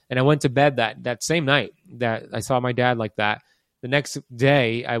And I went to bed that same night that I saw my dad like that. The next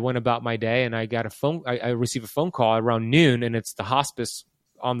day, I went about my day, and I got I received a phone call around noon, and it's the hospice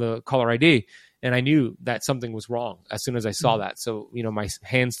on the caller ID. And I knew that something was wrong as soon as I saw that. So, my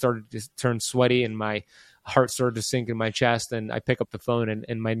hands started to turn sweaty, and my heart started to sink in my chest. And I pick up the phone,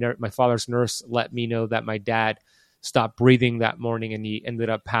 and my father's nurse let me know that my dad stopped breathing that morning, and he ended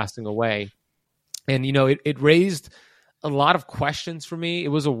up passing away. And, it raised a lot of questions for me. It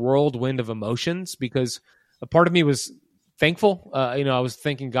was a whirlwind of emotions, because a part of me was thankful. I was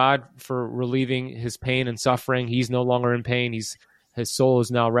thanking God for relieving his pain and suffering. He's no longer in pain. His soul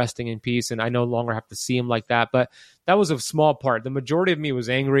is now resting in peace, and I no longer have to see him like that. But that was a small part. The majority of me was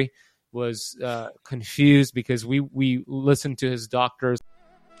angry, was confused, because we listened to his doctors.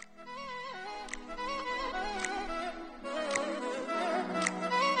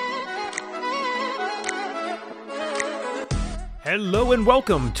 Hello and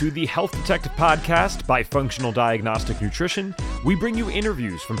welcome to the Health Detective Podcast by Functional Diagnostic Nutrition. We bring you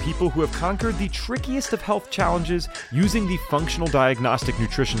interviews from people who have conquered the trickiest of health challenges using the functional diagnostic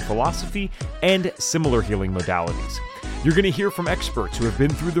nutrition philosophy and similar healing modalities. You're going to hear from experts who have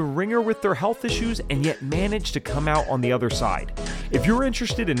been through the ringer with their health issues and yet managed to come out on the other side. If you're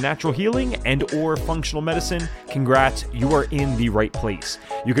interested in natural healing and or functional medicine, congrats, you are in the right place.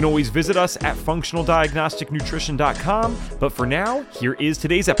 You can always visit us at functionaldiagnosticnutrition.com, but for now, here is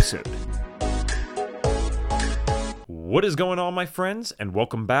today's episode. What is going on, my friends, and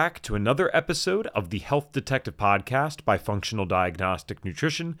welcome back to another episode of the Health Detective Podcast by Functional Diagnostic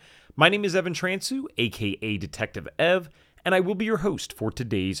Nutrition. My name is Evan Transu, aka Detective Ev, and I will be your host for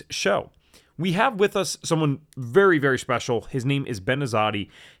today's show. We have with us someone very, very special. His name is Ben Azadi.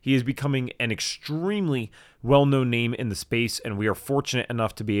 He is becoming an extremely well-known name in the space, and we are fortunate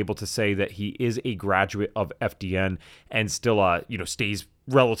enough to be able to say that he is a graduate of FDN and still, stays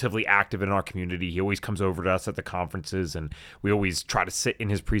relatively active in our community. He always comes over to us at the conferences, and we always try to sit in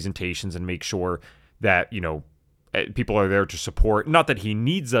his presentations and make sure that, people are there to support. Not that he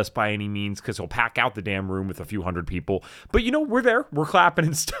needs us by any means, because he'll pack out the damn room with a few hundred people. But, we're there. We're clapping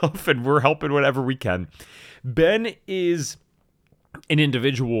and stuff, and we're helping whatever we can. Ben is an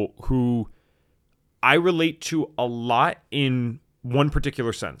individual who I relate to a lot in one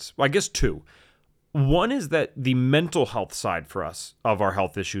particular sense. Well, I guess two. One is that the mental health side for us of our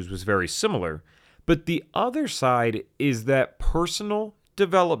health issues was very similar. But the other side is that personal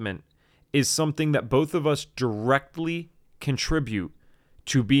development is something that both of us directly contribute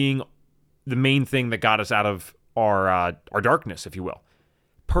to being the main thing that got us out of our darkness, if you will.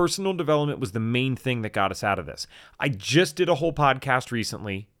 Personal development was the main thing that got us out of this. I just did a whole podcast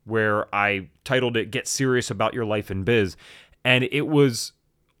recently where I titled it Get Serious About Your Life in Biz, and it was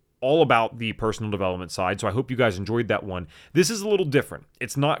all about the personal development side, so I hope you guys enjoyed that one. This is a little different.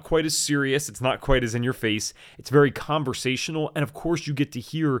 It's not quite as serious. It's not quite as in your face. It's very conversational, and of course you get to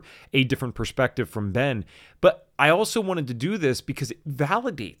hear a different perspective from Ben. But I also wanted to do this because it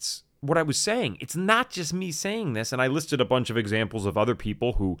validates what I was saying. It's not just me saying this, and I listed a bunch of examples of other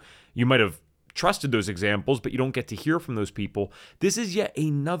people who you might have trusted those examples, but you don't get to hear from those people. This is yet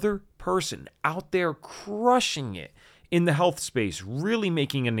another person out there crushing it in the health space, really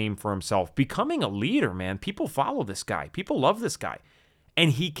making a name for himself, becoming a leader, man. People follow this guy. People love this guy.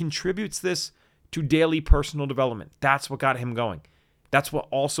 And he contributes this to daily personal development. That's what got him going. That's what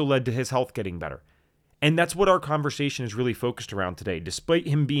also led to his health getting better. And that's what our conversation is really focused around today. Despite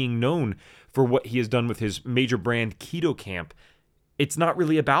him being known for what he has done with his major brand, Keto Kamp, it's not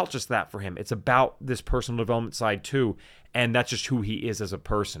really about just that for him. It's about this personal development side too. And that's just who he is as a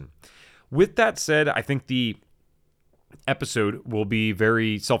person. With that said, I think the episode will be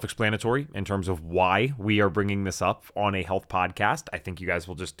very self-explanatory in terms of why we are bringing this up on a health podcast. I think you guys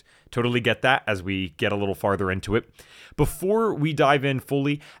will just totally get that as we get a little farther into it. Before we dive in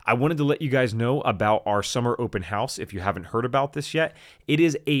fully, I wanted to let you guys know about our summer open house. If you haven't heard about this yet, it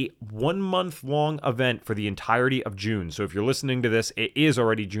is a 1 month long event for the entirety of June. So if you're listening to this, it is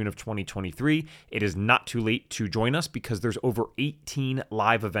already June of 2023. It is not too late to join us because there's over 18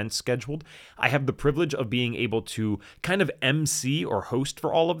 live events scheduled. I have the privilege of being able to kind of MC or host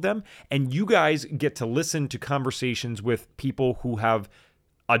for all of them, and you guys get to listen to conversations with people who have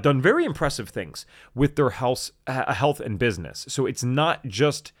done very impressive things with their health and business. So it's not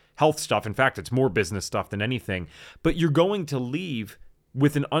just health stuff. In fact, it's more business stuff than anything. But you're going to leave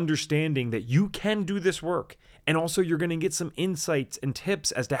with an understanding that you can do this work. And also you're going to get some insights and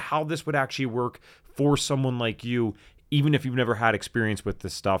tips as to how this would actually work for someone like you, even if you've never had experience with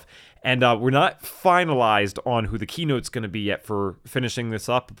this stuff. And we're not finalized on who the keynote's going to be yet for finishing this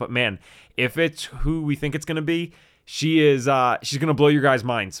up. But man, if it's who we think it's going to be, She is she's going to blow your guys'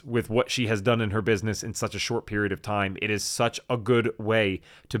 minds with what she has done in her business in such a short period of time. It is such a good way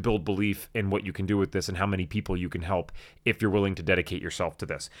to build belief in what you can do with this and how many people you can help if you're willing to dedicate yourself to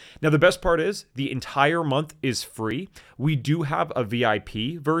this. Now, the best part is the entire month is free. We do have a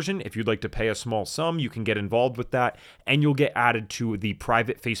VIP version. If you'd like to pay a small sum, you can get involved with that, and you'll get added to the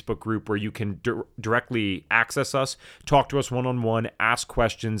private Facebook group where you can directly access us, talk to us one-on-one, ask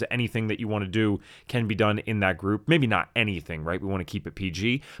questions. Anything that you want to do can be done in that group. Maybe not anything, right? We want to keep it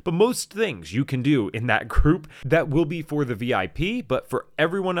PG, but most things you can do in that group. That will be for the VIP, but for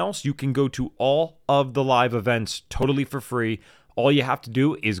everyone else, you can go to all of the live events totally for free. All you have to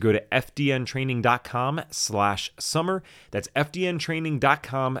do is go to fdntraining.com/summer. That's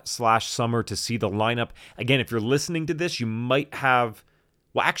fdntraining.com/summer to see the lineup. Again, if you're listening to this, you might have...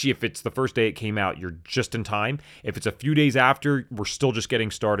 Well, actually, if it's the first day it came out, you're just in time. If it's a few days after, we're still just getting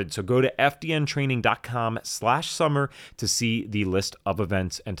started. So go to fdntraining.com/summer to see the list of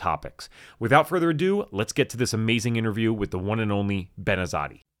events and topics. Without further ado, let's get to this amazing interview with the one and only Ben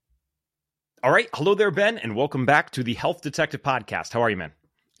Azadi. All right. Hello there, Ben, and welcome back to the Health Detective Podcast. How are you, man?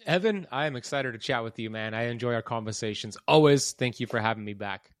 Evan, I am excited to chat with you, man. I enjoy our conversations. Always. Thank you for having me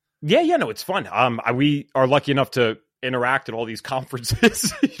back. Yeah, no, it's fun. We are lucky enough to interact at all these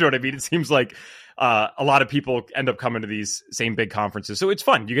conferences. You know what I mean? It seems like a lot of people end up coming to these same big conferences. So it's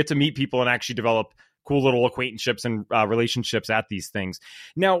fun. You get to meet people and actually develop cool little acquaintanceships and relationships at these things.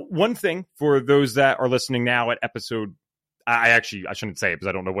 Now, one thing for those that are listening now at episode, I shouldn't say it because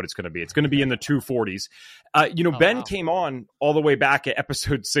I don't know what it's going to be. It's going to be in the 240s. Ben came on all the way back at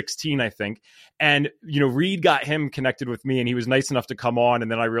episode 16, I think. And, Reed got him connected with me and he was nice enough to come on.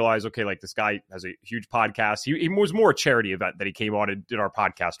 And then I realized, okay, like this guy has a huge podcast. He was more a charity event that he came on and did our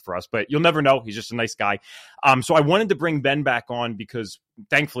podcast for us, but you'll never know. He's just a nice guy. So I wanted to bring Ben back on because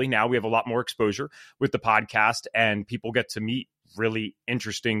thankfully now we have a lot more exposure with the podcast and people get to meet really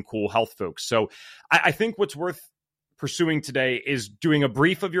interesting, cool health folks. So I think what's worth pursuing today is doing a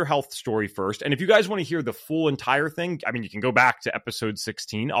brief of your health story first. And if you guys want to hear the full entire thing, I mean, you can go back to episode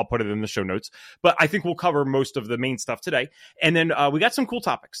 16. I'll put it in the show notes. But I think we'll cover most of the main stuff today. And then we got some cool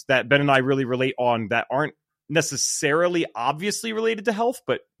topics that Ben and I really relate on that aren't necessarily obviously related to health,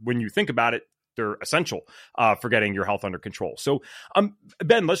 but when you think about it, they're essential for getting your health under control. So,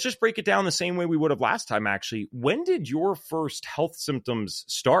 Ben, let's just break it down the same way we would have last time, actually. When did your first health symptoms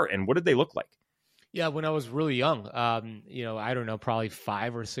start and what did they look like? Yeah, when I was really young, I don't know, probably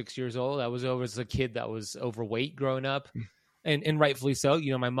 5 or 6 years old. I was always a kid that was overweight growing up, and rightfully so.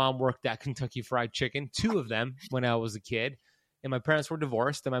 My mom worked at Kentucky Fried Chicken, 2 of them when I was a kid, and my parents were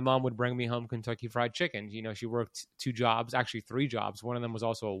divorced, and my mom would bring me home Kentucky Fried Chicken. She worked 2 jobs, actually 3 jobs. One of them was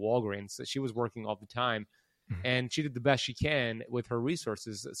also a Walgreens, so she was working all the time, and she did the best she can with her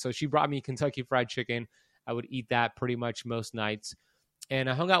resources. So she brought me Kentucky Fried Chicken. I would eat that pretty much most nights. And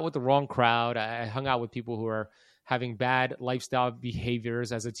I hung out with the wrong crowd. I hung out with people who are having bad lifestyle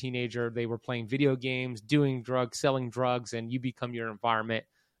behaviors. As a teenager, they were playing video games, doing drugs, selling drugs, and you become your environment.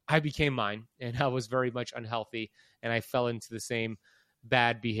 I became mine, and I was very much unhealthy, and I fell into the same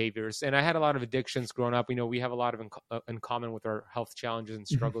bad behaviors. And I had a lot of addictions growing up. We have a lot of in common with our health challenges and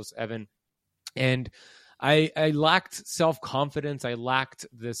struggles, Evan. And I lacked self-confidence. I lacked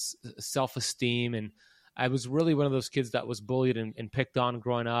this self-esteem, and I was really one of those kids that was bullied and picked on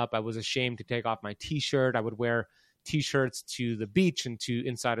growing up. I was ashamed to take off my T-shirt. I would wear T-shirts to the beach and to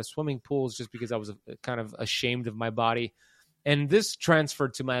inside of swimming pools just because I was kind of ashamed of my body. And this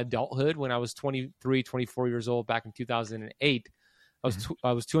transferred to my adulthood when I was 23, 24 years old back in 2008.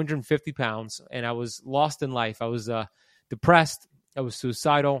 I was 250 pounds and I was lost in life. I was depressed. I was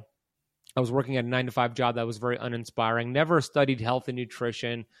suicidal. I was working at a 9-to-5 job that was very uninspiring. Never studied health and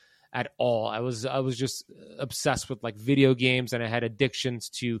nutrition at all. I was just obsessed with like video games, and I had addictions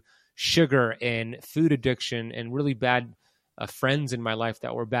to sugar and food addiction and really bad friends in my life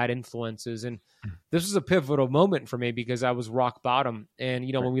that were bad influences. And this was a pivotal moment for me because I was rock bottom. And,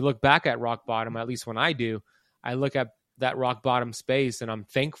 when we look back at rock bottom, at least when I do, I look at that rock bottom space and I'm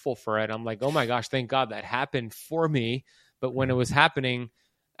thankful for it. I'm like, oh my gosh, thank God that happened for me. But when it was happening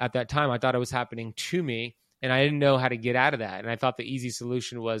at that time, I thought it was happening to me. And I didn't know how to get out of that. And I thought the easy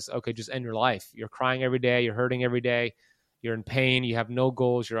solution was, okay, just end your life. You're crying every day. You're hurting every day. You're in pain. You have no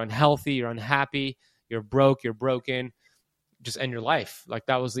goals. You're unhealthy. You're unhappy. You're broke. You're broken. Just end your life. Like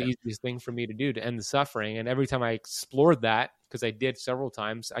that was the easiest thing for me to do to end the suffering. And every time I explored that, because I did several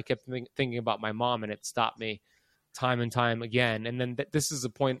times, I kept thinking about my mom, and it stopped me time and time again. And then this is the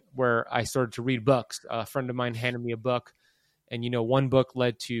point where I started to read books. A friend of mine handed me a book, And, one book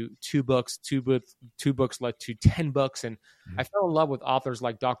led to two books, two books led to 10 books. And I fell in love with authors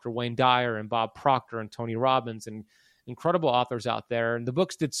like Dr. Wayne Dyer and Bob Proctor and Tony Robbins and incredible authors out there. And the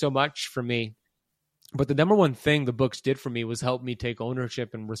books did so much for me. But the number one thing the books did for me was help me take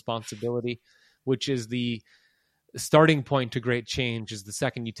ownership and responsibility, which is the starting point to great change, is the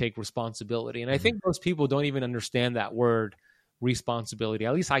second you take responsibility. And I think most people don't even understand that word, responsibility.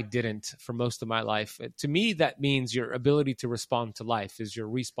 At least I didn't for most of my life. To me, that means your ability to respond to life is your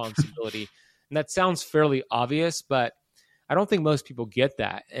responsibility. And that sounds fairly obvious, but I don't think most people get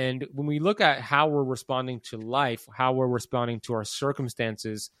that. And when we look at how we're responding to life, how we're responding to our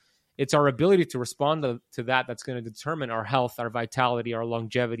circumstances, it's our ability to respond to that that's going to determine our health, our vitality, our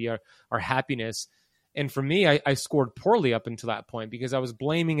longevity, our happiness. And for me, I scored poorly up until that point because I was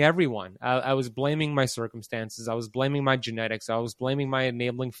blaming everyone. I was blaming my circumstances. I was blaming my genetics. I was blaming my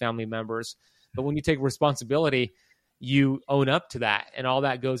enabling family members. But when you take responsibility, you own up to that, and all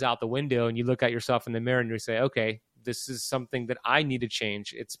that goes out the window, and you look at yourself in the mirror and you say, okay, this is something that I need to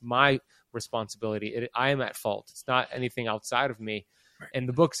change. It's my responsibility. I am at fault. It's not anything outside of me. And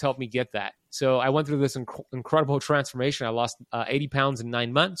the books helped me get that. So I went through this incredible transformation. I lost 80 pounds in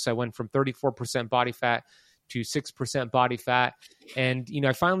 9 months. I went from 34% body fat to 6% body fat. And,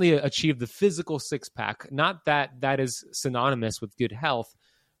 I finally achieved the physical six-pack. Not that that is synonymous with good health,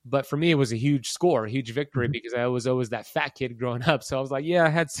 but for me, it was a huge score, a huge victory, because I was always that fat kid growing up. So I was like, yeah, I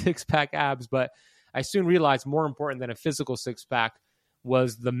had six-pack abs, but I soon realized more important than a physical six-pack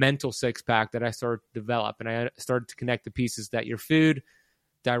was the mental six-pack that I started to develop. And I started to connect the pieces that your food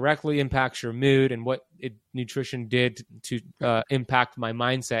directly impacts your mood, and what nutrition did to impact my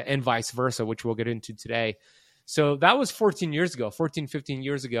mindset, and vice versa, which we'll get into today. So that was 15 years ago.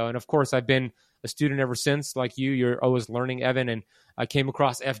 And of course, I've been a student ever since. Like you're always learning, Evan. And I came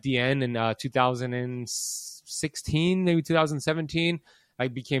across FDN in 2016, maybe 2017. I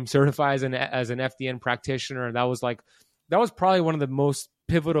became certified as an FDN practitioner. And that was probably one of the most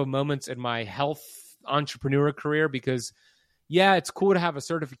pivotal moments in my health entrepreneur career, because yeah, it's cool to have a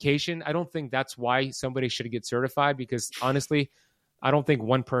certification. I don't think that's why somebody should get certified, because honestly, I don't think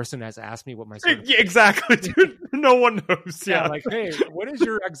one person has asked me what my certification. Yeah, exactly, dude. No one knows. Yeah, like, hey, what is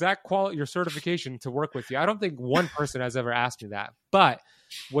your exact your certification to work with you? I don't think one person has ever asked me that. But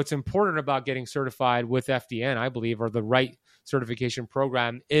what's important about getting certified with FDN, I believe, or the right certification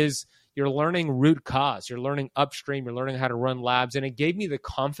program, is you're learning root cause. You're learning upstream. You're learning how to run labs. And it gave me the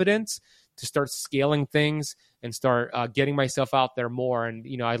confidence to start scaling things and start getting myself out there more. And,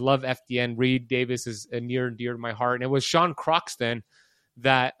 I love FDN. Reed Davis is near and dear to my heart. And it was Sean Croxton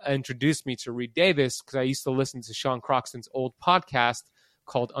that introduced me to Reed Davis, because I used to listen to Sean Croxton's old podcast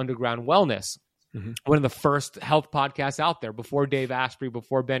called Underground Wellness. One of the first health podcasts out there, before Dave Asprey,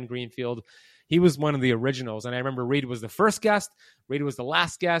 before Ben Greenfield. He was one of the originals. And I remember Reed was the first guest. Reed was the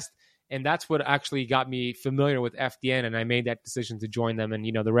last guest. And that's what actually got me familiar with FDN. And I made that decision to join them. And,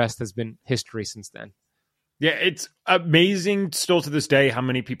 the rest has been history since then. Yeah, it's amazing still to this day how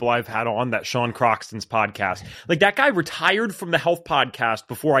many people I've had on that Sean Croxton's podcast. Like, that guy retired from the health podcast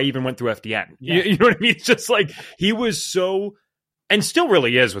before I even went through FDN. Yeah. You know what I mean? It's just like he was so, and still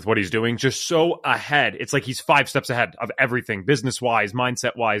really is with what he's doing, just so ahead. It's like he's 5 steps ahead of everything, business-wise,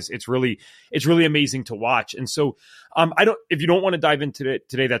 mindset-wise. It's really amazing to watch. And so if you don't want to dive into it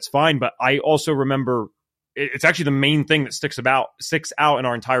today, that's fine. But I also remember, it's actually the main thing that sticks out in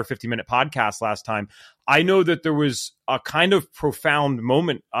our entire 50-minute podcast last time. I know that there was a kind of profound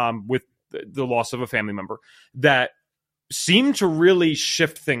moment with the loss of a family member that seemed to really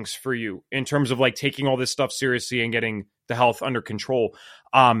shift things for you in terms of like taking all this stuff seriously and getting the health under control.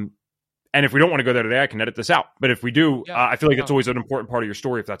 And if we don't want to go there today, I can edit this out. But if we do, I feel like it's always an important part of your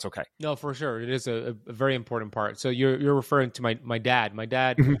story, if that's okay. No, for sure. It is a very important part. So you're referring to my dad. My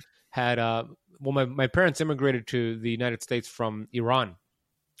dad had my parents immigrated to the United States from Iran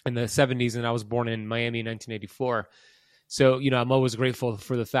in the 70s, and I was born in Miami in 1984. So, I'm always grateful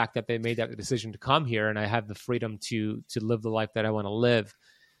for the fact that they made that decision to come here, and I have the freedom to live the life that I want to live.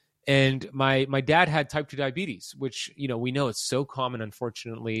 And my dad had type 2 diabetes, which, we know it's so common,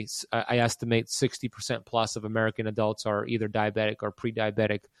 unfortunately. I estimate 60% plus of American adults are either diabetic or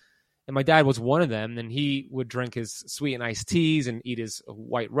pre-diabetic. And my dad was one of them, and he would drink his sweet and iced teas and eat his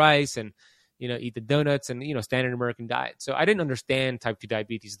white rice and eat the donuts and, standard American diet. So I didn't understand type 2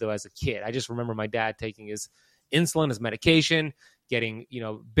 diabetes, though, as a kid. I just remember my dad taking his insulin, his medication, getting,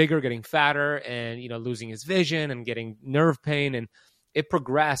 bigger, getting fatter, and, losing his vision and getting nerve pain. And it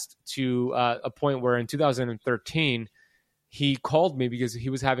progressed to a point where in 2013, he called me because he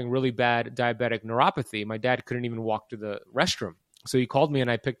was having really bad diabetic neuropathy. My dad couldn't even walk to the restroom. So he called me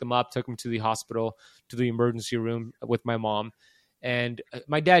and I picked him up, took him to the hospital, to the emergency room with my mom. And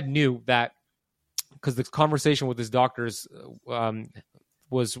my dad knew that because the conversation with his doctors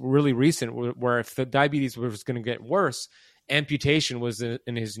was really recent, where if the diabetes was going to get worse, amputation was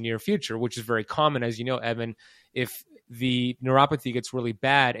in his near future, which is very common. As you know, Evan, if the neuropathy gets really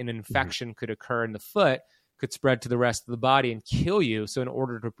bad, an infection could occur in the foot, could spread to the rest of the body and kill you. So in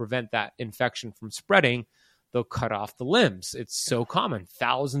order to prevent that infection from spreading, they'll cut off the limbs. It's so common.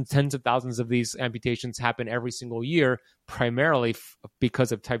 Thousands, tens of thousands of these amputations happen every single year, primarily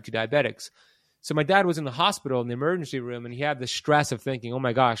because of type 2 diabetics. So my dad was in the hospital in the emergency room, and he had the stress of thinking, oh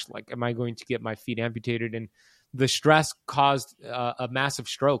my gosh, like, am I going to get my feet amputated? And the stress caused a massive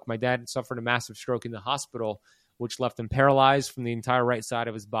stroke. My dad suffered a massive stroke in the hospital, which left him paralyzed from the entire right side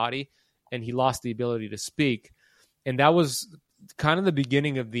of his body, and he lost the ability to speak. And that was kind of the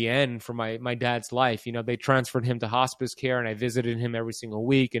beginning of the end for my dad's life. You know, they transferred him to hospice care, and I visited him every single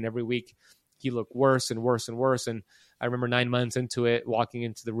week, and every week he looked worse and worse and worse. And I remember 9 months into it, walking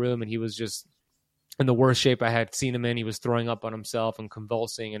into the room, and he was just in the worst shape I had seen him in. He was throwing up on himself and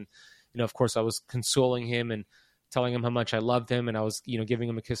convulsing. And, you know, of course I was consoling him and telling him how much I loved him. And I was, you know, giving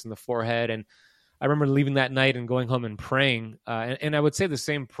him a kiss on the forehead. And I remember leaving that night and going home and praying. And I would say the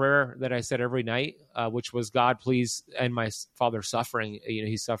same prayer that I said every night, which was, God, please end my father's suffering. You know,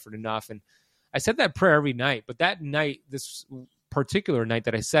 he suffered enough. And I said that prayer every night. But that night, this particular night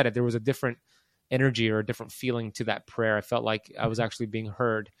that I said it, there was a different energy or a different feeling to that prayer. I felt like I was actually being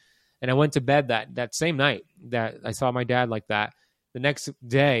heard. And I went to bed that same night that I saw my dad like that. The next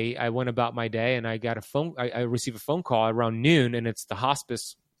day, I went about my day, and I got I received a phone call around noon, and it's the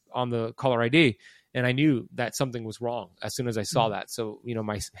hospice on the caller ID. And I knew that something was wrong as soon as I saw that. So, you know,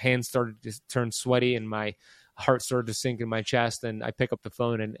 my hands started to turn sweaty, and my heart started to sink in my chest. And I pick up the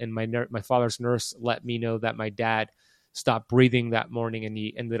phone, and my father's nurse let me know that my dad stopped breathing that morning, and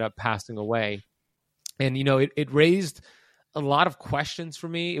he ended up passing away. And, you know, it raised a lot of questions for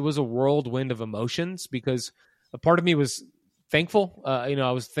me. It was a whirlwind of emotions, because a part of me was thankful. You know,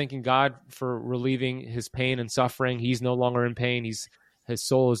 I was thanking God for relieving his pain and suffering. He's no longer in pain. His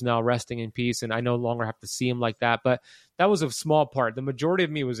soul is now resting in peace, and I no longer have to see him like that. But that was a small part. The majority of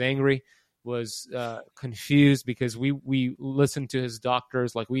me was angry, was confused, because we listened to his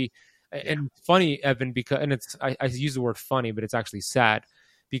doctors. Like and funny, Evan, because, and I use the word funny, but it's actually sad,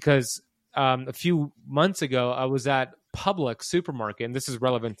 because a few months ago, I was at Publix supermarket, and this is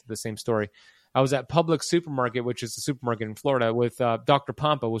relevant to the same story. I was at Publix supermarket, which is a supermarket in Florida, with Dr.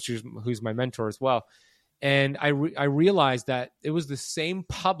 Pampa, who's my mentor as well. And I realized that it was the same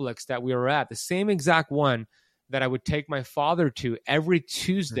Publix that we were at, the same exact one that I would take my father to every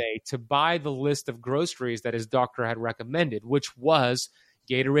Tuesday to buy the list of groceries that his doctor had recommended, which was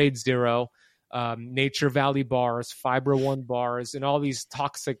Gatorade Zero, Nature Valley bars, Fiber One bars, and all these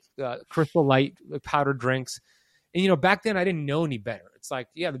toxic Crystal Light powdered drinks. And, you know, back then I didn't know any better. It's like,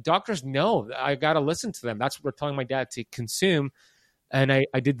 yeah, the doctors know. I got to listen to them. That's what we're telling my dad to consume. And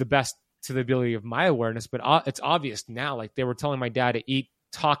I did the best to the ability of my awareness. But it's obvious now, like, they were telling my dad to eat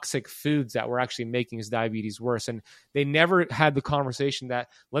toxic foods that were actually making his diabetes worse. And they never had the conversation that,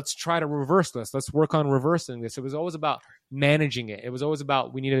 let's try to reverse this. Let's work on reversing this. It was always about managing it. It was always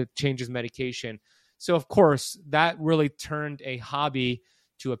about, we need to change his medication. So, of course, that really turned a hobby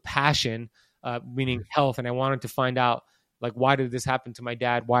to a passion, meaning health. And I wanted to find out, like, why did this happen to my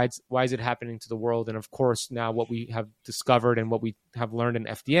dad? Why is it happening to the world? And of course, now what we have discovered and what we have learned in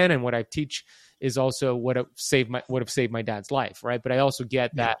FDN and what I teach is also what have saved my dad's life, right? But I also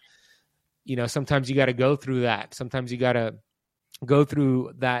get that, you know, sometimes you got to go through that. Sometimes you got to go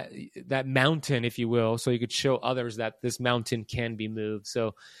through that mountain, if you will, so you could show others that this mountain can be moved.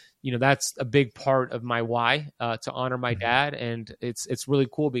 So, you know, that's a big part of my why, to honor my dad. And it's really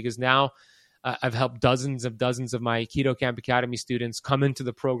cool, because now I've helped dozens of my Keto Kamp Academy students come into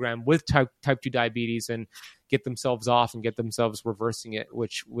the program with type 2 diabetes and get themselves off and get themselves reversing it,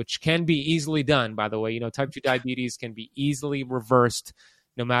 which can be easily done, by the way. You know, type 2 diabetes can be easily reversed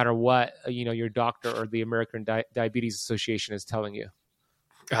no matter what, you know, your doctor or the American Diabetes Association is telling you.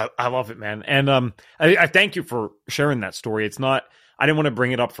 I love it, man. And I thank you for sharing that story. It's not, I didn't want to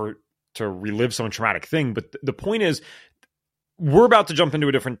bring it up to relive some traumatic thing, but the point is, we're about to jump into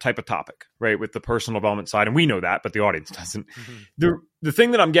a different type of topic, right? With the personal development side. And we know that, but the audience doesn't. Mm-hmm. The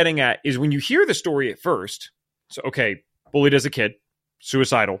thing that I'm getting at is, when you hear the story at first, so, okay, bullied as a kid,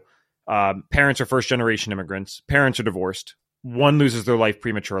 suicidal, parents are first generation immigrants, parents are divorced, one loses their life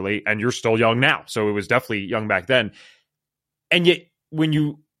prematurely, and you're still young now. So it was definitely young back then. And yet, when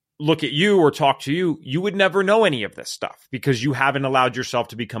you look at you or talk to you, you would never know any of this stuff because you haven't allowed yourself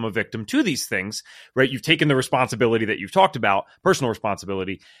to become a victim to these things, right? You've taken the responsibility that you've talked about, personal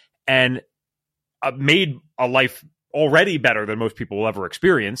responsibility, and made a life already better than most people will ever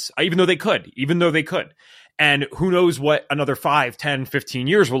experience, even though they could. And who knows what another 5, 10, 15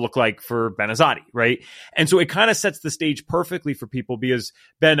 years will look like for Ben Azadi, right? And so it kind of sets the stage perfectly for people because,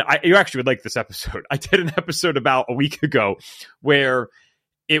 Ben, you actually would like this episode. I did an episode about a week ago where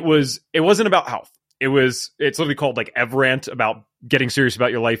it wasn't about health. It's literally called like Evrant, about getting serious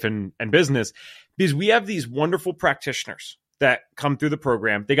about your life and business, because we have these wonderful practitioners that come through the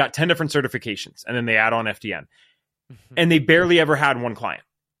program. They got 10 different certifications and then they add on FDN and they barely ever had one client.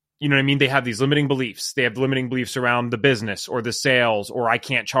 You know what I mean? They have these limiting beliefs. They have limiting beliefs around the business or the sales, or I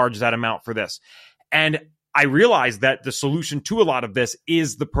can't charge that amount for this. And I realized that the solution to a lot of this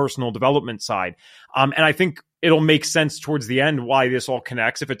is the personal development side. And I think it'll make sense towards the end why this all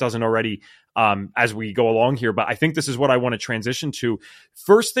connects, if it doesn't already, as we go along here. But I think this is what I want to transition to.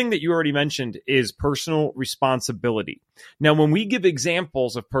 First thing that you already mentioned is personal responsibility. Now, when we give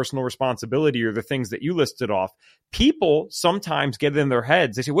examples of personal responsibility or the things that you listed off, people sometimes get it in their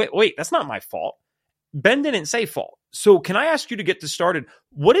heads. They say, wait, that's not my fault. Ben didn't say fault. So can I ask you to get this started?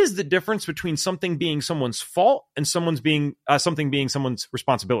 What is the difference between something being someone's fault and something being someone's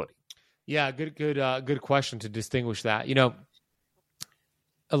responsibility? Yeah, good question to distinguish that. You know,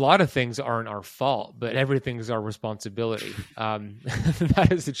 a lot of things aren't our fault, but everything is our responsibility. That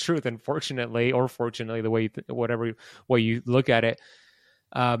is the truth, unfortunately, or fortunately, the way whatever way you look at it.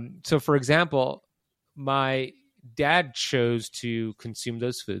 So, for example, my dad chose to consume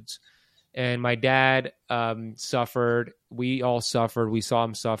those foods, and my dad suffered. We all suffered. We saw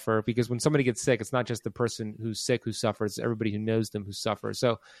him suffer, because when somebody gets sick, it's not just the person who's sick who suffers; it's everybody who knows them who suffers.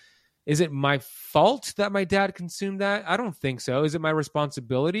 So, is it my fault that my dad consumed that? I don't think so. Is it my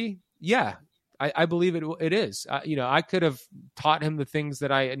responsibility? Yeah, I believe it is. I could have taught him the things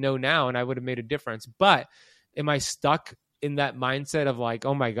that I know now, and I would have made a difference. But am I stuck in that mindset of like,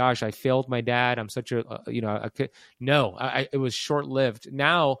 oh my gosh, I failed my dad? I'm such no, it was short lived.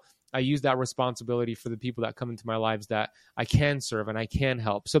 Now I use that responsibility for the people that come into my lives that I can serve and I can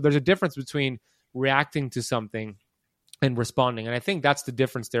help. So there's a difference between reacting to something and responding. And I think that's the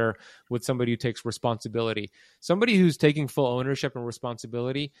difference there with somebody who takes responsibility. Somebody who's taking full ownership and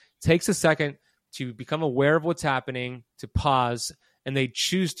responsibility takes a second to become aware of what's happening, to pause, and they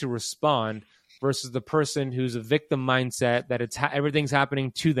choose to respond, versus the person who's a victim mindset that everything's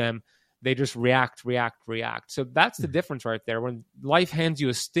happening to them. They just react. So that's the difference right there. When life hands you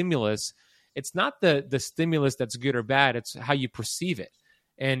a stimulus, it's not the stimulus that's good or bad. It's how you perceive it.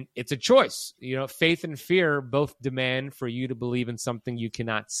 And it's a choice. Faith and fear both demand for you to believe in something you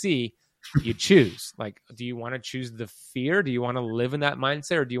cannot see. You choose. Like, do you want to choose the fear? Do you want to live in that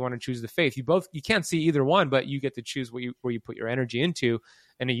mindset, or do you want to choose the faith? You can't see either one, but you get to choose where you put your energy into.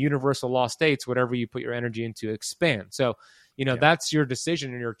 And a universal law states whatever you put your energy into expands. So, that's your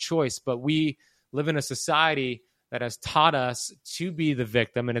decision and your choice. But we live in a society that has taught us to be the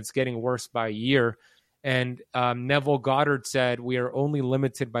victim, and it's getting worse by year. And Neville Goddard said, we are only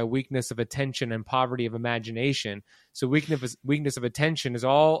limited by weakness of attention and poverty of imagination. So weakness of attention is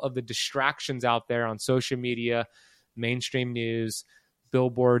all of the distractions out there on social media, mainstream news,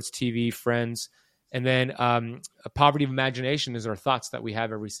 billboards, TV, friends. And then a poverty of imagination is our thoughts that we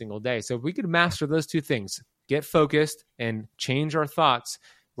have every single day. So if we could master those two things, get focused and change our thoughts,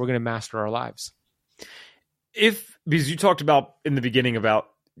 we're going to master our lives. Because you talked about in the beginning about,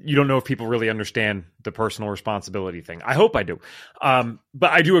 you don't know if people really understand the personal responsibility thing. I hope I do.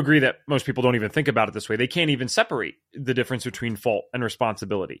 But I do agree that most people don't even think about it this way. They can't even separate the difference between fault and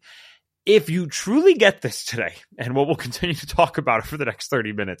responsibility. If you truly get this today, and what we'll continue to talk about for the next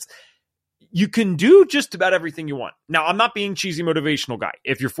 30 minutes, you can do just about everything you want. Now, I'm not being cheesy motivational guy.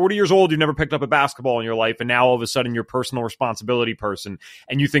 If you're 40 years old, you've never picked up a basketball in your life, and now all of a sudden you're a personal responsibility person,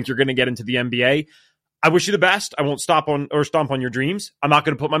 and you think you're going to get into the NBA, I wish you the best. I won't stomp on your dreams. I'm not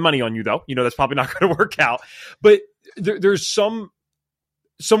going to put my money on you, though. That's probably not going to work out. But there's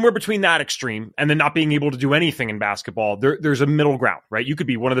somewhere between that extreme and then not being able to do anything in basketball. There's a middle ground, right? You could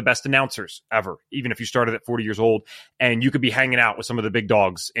be one of the best announcers ever, even if you started at 40 years old, and you could be hanging out with some of the big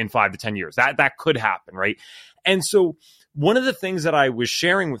dogs in 5 to 10 years. That could happen, right? And so one of the things that I was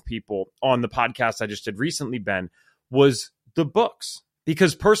sharing with people on the podcast I just did recently, Ben, was the books.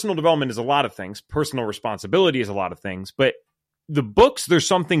 Because personal development is a lot of things. Personal responsibility is a lot of things. But the books, there's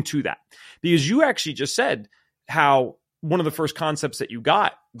something to that. Because you actually just said how one of the first concepts that you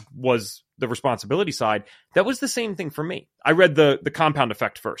got was the responsibility side. That was the same thing for me. I read the Compound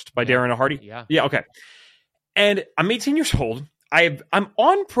Effect first by Darren Hardy. Yeah. Yeah, okay. And I'm 18 years old. I'm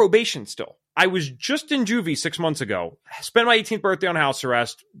on probation still. I was just in juvie 6 months ago, spent my 18th birthday on house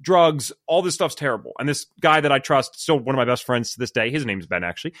arrest, drugs, all this stuff's terrible. And this guy that I trust, still one of my best friends to this day, his name's Ben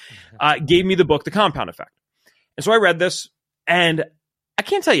actually, gave me the book, The Compound Effect. And so I read this, and I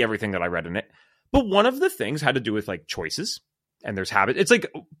can't tell you everything that I read in it, but one of the things had to do with like choices, and there's habit. It's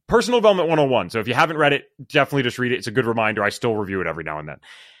like personal development 101. So if you haven't read it, definitely just read it. It's a good reminder. I still review it every now and then.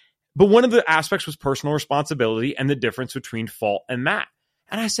 But one of the aspects was personal responsibility and the difference between fault and that.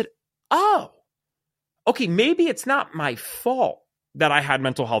 And I said, oh, okay, maybe it's not my fault that I had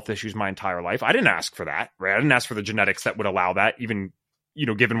mental health issues my entire life. I didn't ask for that, right? I didn't ask for the genetics that would allow that, even,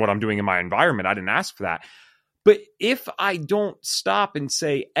 given what I'm doing in my environment, I didn't ask for that. But if I don't stop and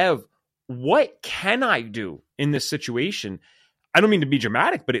say, Ev, what can I do in this situation? I don't mean to be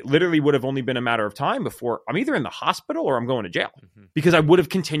dramatic, but it literally would have only been a matter of time before I'm either in the hospital or I'm going to jail, because I would have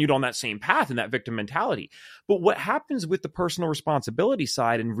continued on that same path and that victim mentality. But what happens with the personal responsibility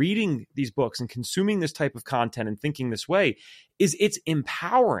side and reading these books and consuming this type of content and thinking this way is it's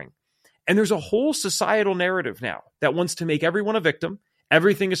empowering. And there's a whole societal narrative now that wants to make everyone a victim.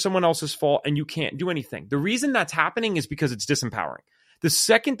 Everything is someone else's fault and you can't do anything. The reason that's happening is because it's disempowering. The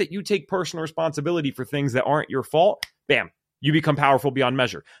second that you take personal responsibility for things that aren't your fault, bam, you become powerful beyond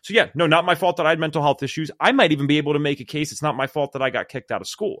measure. So yeah, no, not my fault that I had mental health issues. I might even be able to make a case it's not my fault that I got kicked out of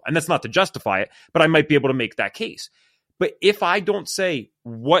school. And that's not to justify it, but I might be able to make that case. But if I don't say,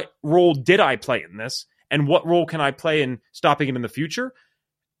 what role did I play in this? And what role can I play in stopping it in the future?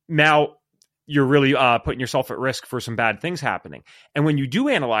 Now you're really putting yourself at risk for some bad things happening. And when you do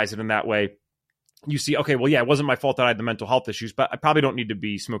analyze it in that way, you see, okay, well, yeah, it wasn't my fault that I had the mental health issues, but I probably don't need to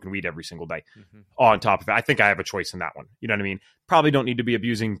be smoking weed every single day on top of it. I think I have a choice in that one. You know what I mean? Probably don't need to be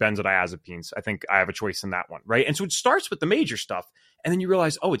abusing benzodiazepines. I think I have a choice in that one, right? And so it starts with the major stuff. And then you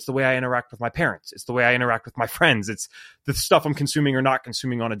realize, oh, it's the way I interact with my parents. It's the way I interact with my friends. It's the stuff I'm consuming or not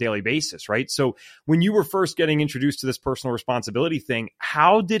consuming on a daily basis, right? So when you were first getting introduced to this personal responsibility thing,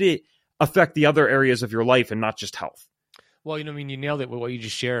 how did it affect the other areas of your life and not just health? Well, you nailed it with what you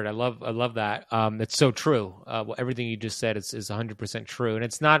just shared. I love that. It's so true. Everything you just said is 100% true. And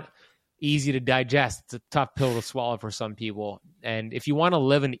it's not easy to digest. It's a tough pill to swallow for some people. And if you want to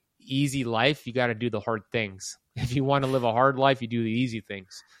live an easy life, you got to do the hard things. If you want to live a hard life, you do the easy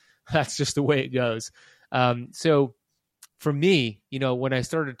things. That's just the way it goes. So for me, when I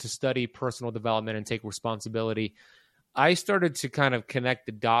started to study personal development and take responsibility, I started to kind of connect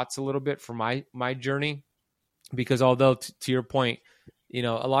the dots a little bit for my journey. Because although, to your point, a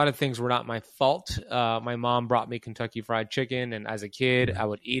lot of things were not my fault. My mom brought me Kentucky Fried Chicken, and as a kid, I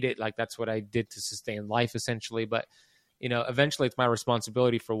would eat it. Like that's what I did to sustain life, essentially. But, eventually it's my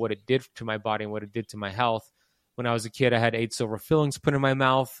responsibility for what it did to my body and what it did to my health. When I was a kid, I had 8 silver fillings put in my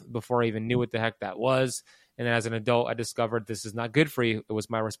mouth before I even knew what the heck that was. And then as an adult, I discovered this is not good for you. It was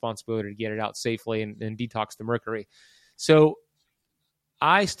my responsibility to get it out safely and detox the mercury. So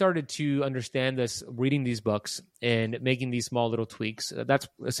I started to understand this reading these books and making these small little tweaks. That's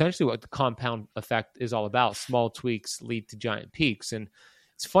essentially what the compound effect is all about. Small tweaks lead to giant peaks. And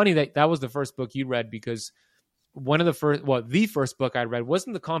it's funny that was the first book you read, because the first book I read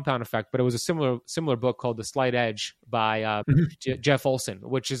wasn't the compound effect, but it was a similar book called The Slight Edge by Jeff Olson,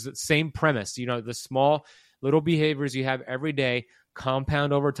 which is the same premise. The small little behaviors you have every day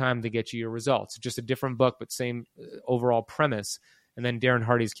compound over time to get you your results. Just a different book, but same overall premise. And then Darren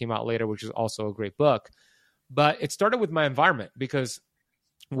Hardy's came out later, which is also a great book. But it started with my environment, because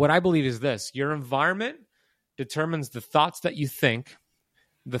what I believe is this: your environment determines the thoughts that you think.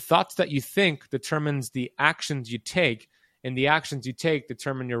 The thoughts that you think determines the actions you take, and the actions you take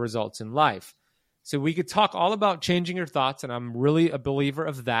determine your results in life. So we could talk all about changing your thoughts, and I'm really a believer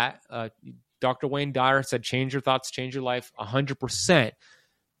of that. Dr. Wayne Dyer said, change your thoughts, change your life 100%.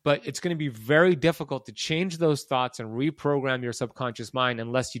 But it's going to be very difficult to change those thoughts and reprogram your subconscious mind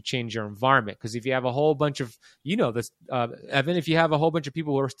unless you change your environment. Because if you have a whole bunch of, Evan, if you have a whole bunch of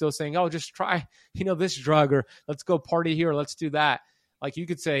people who are still saying, oh, just try, this drug, or let's go party here, or let's do that. Like you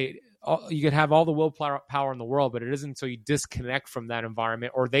could say, you could have all the willpower in the world, but it isn't until you disconnect from that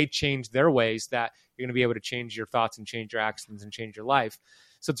environment or they change their ways that you're going to be able to change your thoughts and change your actions and change your life.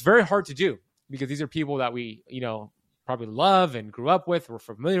 So it's very hard to do, because these are people that we, probably love and grew up with. We're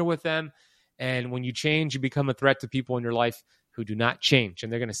familiar with them. And when you change, you become a threat to people in your life who do not change.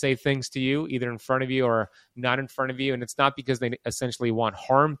 And they're going to say things to you, either in front of you or not in front of you. And it's not because they essentially want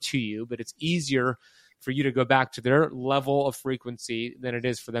harm to you, but it's easier for you to go back to their level of frequency than it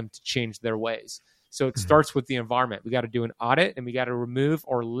is for them to change their ways. So it starts with the environment. We got to do an audit, and we got to remove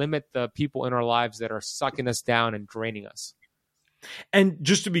or limit the people in our lives that are sucking us down and draining us. And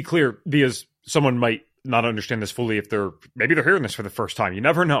just to be clear, because someone might not understand this fully if maybe they're hearing this for the first time. You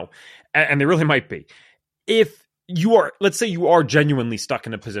never know. And they really might be. If let's say you are genuinely stuck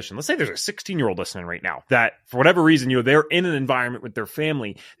in a position. Let's say there's a 16-year-old listening right now that for whatever reason, they're in an environment with their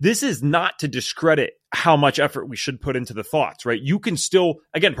family. This is not to discredit how much effort we should put into the thoughts, right? You can still,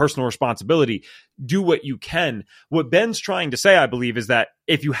 again, personal responsibility, do what you can. What Ben's trying to say, I believe, is that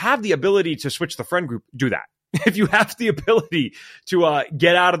if you have the ability to switch the friend group, do that. If you have the ability to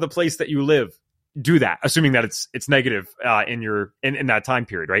get out of the place that you live, do that, assuming that it's negative in that time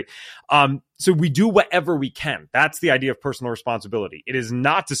period, right? So we do whatever we can. That's the idea of personal responsibility. It is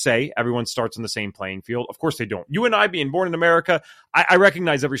not to say everyone starts on the same playing field. Of course they don't. You and I, being born in America, I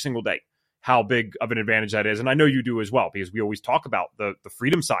recognize every single day how big of an advantage that is. And I know you do as well, because we always talk about the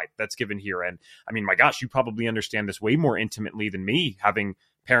freedom side that's given here. And I mean, my gosh, you probably understand this way more intimately than me, having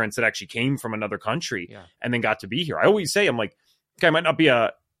parents that actually came from another country and then got to be here. I always say, I'm like, okay, I might not be an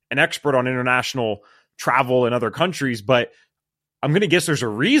expert on international travel in other countries, but I'm going to guess there's a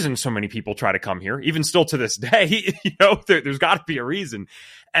reason so many people try to come here, even still to this day. There's got to be a reason.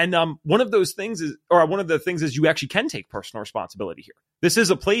 And one of the things is you actually can take personal responsibility here. This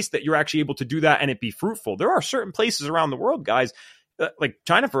is a place that you're actually able to do that and it be fruitful. There are certain places around the world, guys, like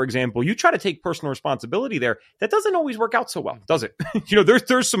China, for example. You try to take personal responsibility there, that doesn't always work out so well, does it?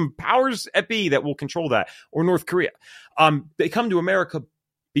 There's some powers at B that will control that, or North Korea. They come to America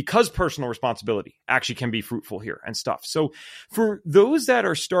because personal responsibility actually can be fruitful here and stuff. So for those that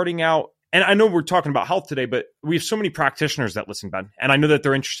are starting out, and I know we're talking about health today, but we have so many practitioners that listen, Ben, and I know that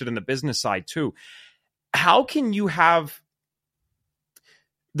they're interested in the business side too. How can you have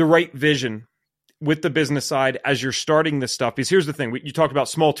the right vision with the business side as you're starting this stuff? Because here's the thing. You talk about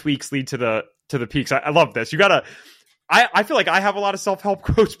small tweaks lead to the peaks. I love this. I feel like I have a lot of self-help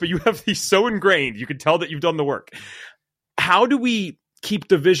quotes, but you have these so ingrained. You can tell that you've done the work. How do we keep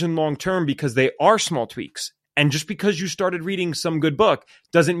the vision long-term? Because they are small tweaks. And just because you started reading some good book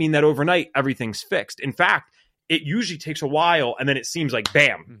doesn't mean that overnight everything's fixed. In fact, it usually takes a while and then it seems like,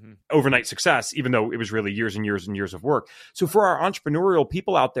 bam, overnight success, even though it was really years and years and years of work. So for our entrepreneurial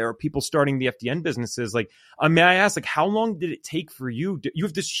people out there, people starting the FDN businesses, like, may I ask, like, how long did it take for you? You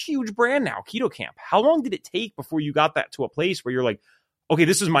have this huge brand now, Keto Kamp. How long did it take before you got that to a place where you're like, okay,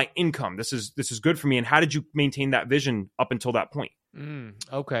 this is my income. This is good for me. And how did you maintain that vision up until that point?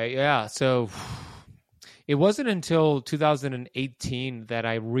 Okay. Yeah. So it wasn't until 2018 that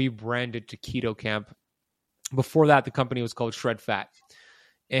I rebranded to Keto Kamp. Before that, the company was called Shred Fat.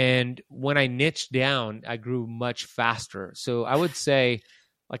 And when I niched down, I grew much faster. So I would say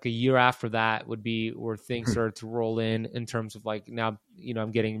like a year after that would be where things started to roll in terms of like, now,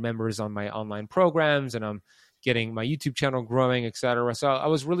 I'm getting members on my online programs and I'm getting my YouTube channel growing, et cetera. So I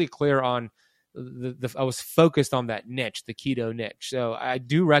was really clear on I was focused on that niche, the keto niche. So I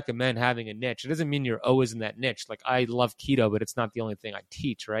do recommend having a niche. It doesn't mean you're always in that niche. Like, I love keto, but it's not the only thing I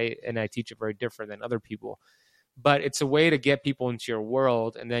teach, right? And I teach it very different than other people. But it's a way to get people into your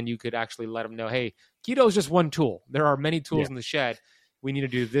world, and then you could actually let them know, hey, keto is just one tool. There are many tools in the shed. We need to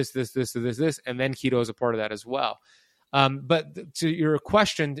do this, and then keto is a part of that as well. But to your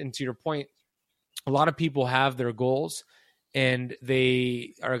question and to your point, a lot of people have their goals and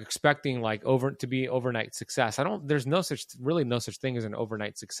they are expecting like to be overnight success. There's no such thing as an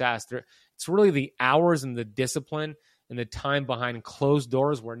overnight success. It's really the hours and the discipline and the time behind closed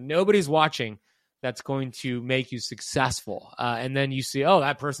doors where nobody's watching that's going to make you successful. And then you see, oh,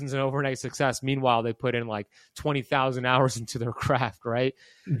 that person's an overnight success. Meanwhile, they put in like 20,000 hours into their craft, right?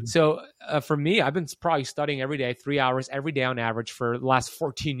 Mm-hmm. So for me, I've been probably studying every day, 3 hours every day on average for the last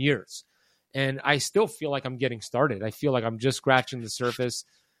 14 years. And I still feel like I'm getting started. I feel like I'm just scratching the surface.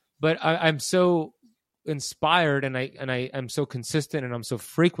 But I'm so inspired and I'm so consistent and I'm so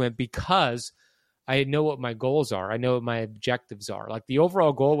frequent because I know what my goals are. I know what my objectives are. Like, the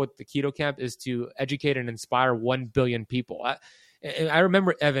overall goal with the Keto Kamp is to educate and inspire 1 billion people. I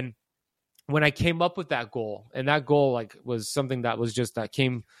remember, Evan, when I came up with that goal, and that goal like was something that was just that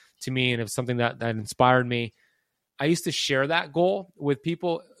came to me, and it was something that inspired me. I used to share that goal with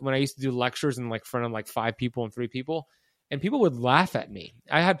people when I used to do lectures in like front of like 5 people and 3 people, and people would laugh at me.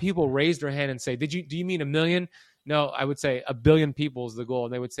 I had people raise their hand and say, do you mean 1 million? No, I would say 1 billion people is the goal.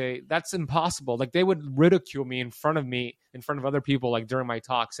 And they would say, that's impossible. Like, they would ridicule me in front of other people, like during my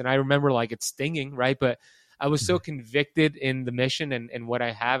talks. And I remember like it's stinging, right? But I was so convicted in the mission and what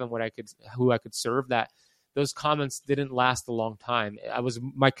I have and who I could serve, that those comments didn't last a long time.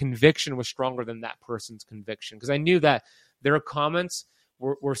 My conviction was stronger than that person's conviction, because I knew that their comments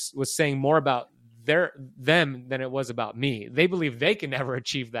was saying more about them than it was about me. They believe they can never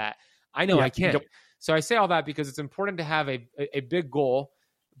achieve that. I know I can. Yep. So I say all that because it's important to have a big goal,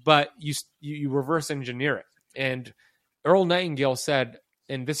 but you reverse engineer it. And Earl Nightingale said,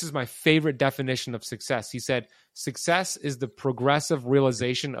 and this is my favorite definition of success. He said, success is the progressive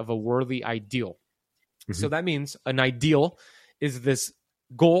realization of a worthy ideal. Mm-hmm. So that means an ideal is this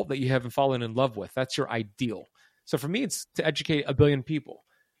goal that you haven't fallen in love with. That's your ideal. So for me, it's to educate 1 billion people.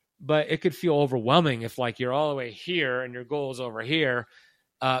 But it could feel overwhelming if like you're all the way here and your goal is over here.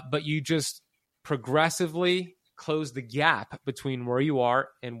 But you just progressively close the gap between where you are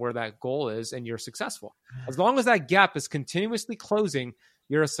and where that goal is, and you're successful. As long as that gap is continuously closing,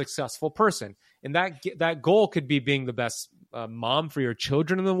 you're a successful person. And that goal could be being the best mom for your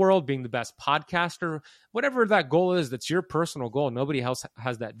children in the world, being the best podcaster, whatever that goal is. That's your personal goal. Nobody else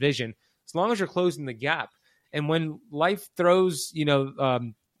has that vision. As long as you're closing the gap. And when life throws,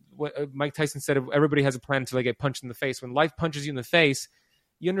 what Mike Tyson said, everybody has a plan until they get punched in the face. When life punches you in the face,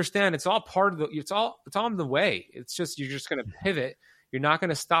 you understand it's all part of it's all in the way. It's just, you're just going to pivot. You're not going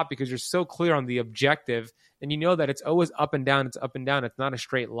to stop because you're so clear on the objective, and you know that it's always up and down. It's up and down. It's not a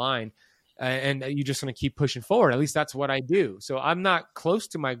straight line. And you're just going to keep pushing forward. At least that's what I do. So I'm not close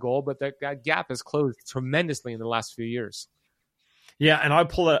to my goal, but that gap has closed tremendously in the last few years. Yeah, and I'll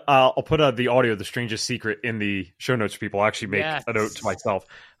put the audio, The Strangest Secret, in the show notes for people. I'll actually make a note to myself.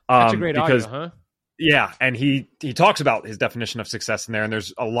 That's a great audio, huh? Yeah, and he talks about his definition of success in there, and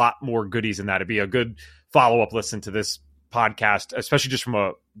there's a lot more goodies in that. It'd be a good follow-up listen to this podcast, especially just from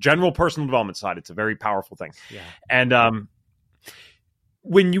a general personal development side. It's a very powerful thing. Yeah. And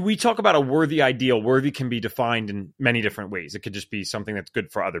when we talk about a worthy ideal, worthy can be defined in many different ways. It could just be something that's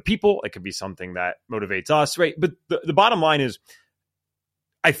good for other people. It could be something that motivates us, right? But the bottom line is,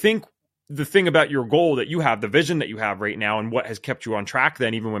 I think the thing about your goal that you have, the vision that you have right now, and what has kept you on track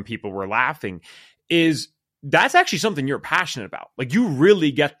then, even when people were laughing, is that's actually something you're passionate about. Like, you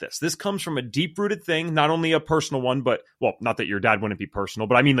really get this. This comes from a deep-rooted thing, not only a personal one, but, well, not that your dad wouldn't be personal,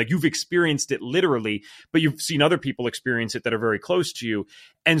 but I mean, like, you've experienced it literally, but you've seen other people experience it that are very close to you.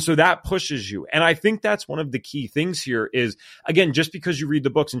 And so that pushes you. And I think that's one of the key things here is, again, just because you read the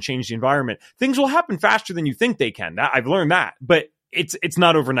books and change the environment, things will happen faster than you think they can. I've learned that. But it's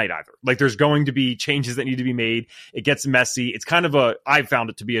not overnight either. Like, there's going to be changes that need to be made. It gets messy. It's kind of I've found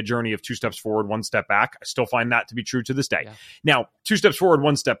it to be a journey of 2 steps forward, 1 step back. I still find that to be true to this day. Yeah. Now, 2 steps forward,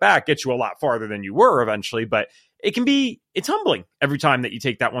 1 step back gets you a lot farther than you were eventually, but it's humbling every time that you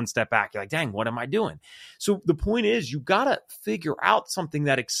take that 1 step back. You're like, dang, what am I doing? So the point is, you got to figure out something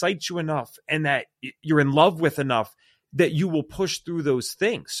that excites you enough and that you're in love with enough that you will push through those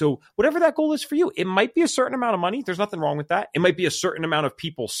things. So whatever that goal is for you, it might be a certain amount of money. There's nothing wrong with that. It might be a certain amount of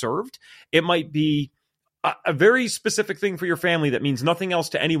people served. It might be a very specific thing for your family that means nothing else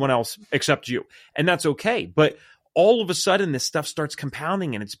to anyone else except you. And that's okay. But all of a sudden, this stuff starts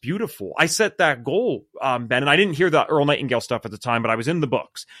compounding and it's beautiful. I set that goal, Ben, and I didn't hear the Earl Nightingale stuff at the time, but I was in the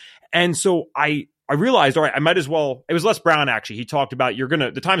books. And so I realized, all right, I might as well, it was Les Brown actually. He talked about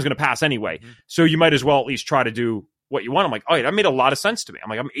the time's going to pass anyway. Mm-hmm. So you might as well at least try to do what you want. I'm like, oh, yeah, that made a lot of sense to me. I'm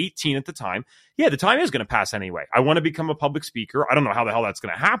like, I'm 18 at the time. Yeah, the time is going to pass anyway. I want to become a public speaker. I don't know how the hell that's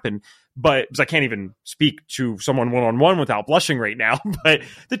going to happen, but because I can't even speak to someone one-on-one without blushing right now, but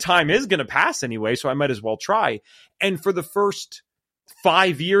the time is going to pass anyway, so I might as well try. And for the first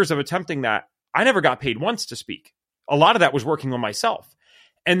 5 years of attempting that, I never got paid once to speak. A lot of that was working on myself.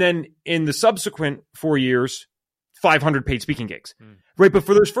 And then in the subsequent 4 years, 500 paid speaking gigs, right? But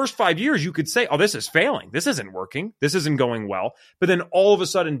for those first 5 years, you could say, oh, this is failing. This isn't working. This isn't going well. But then all of a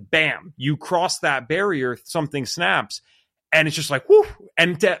sudden, bam, you cross that barrier, something snaps, and it's just like, whoo.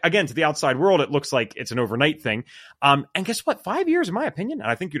 And again, to the outside world, it looks like it's an overnight thing. And guess what? 5 years, in my opinion, and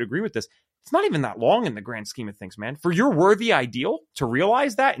I think you'd agree with this, it's not even that long in the grand scheme of things, man. For your worthy ideal to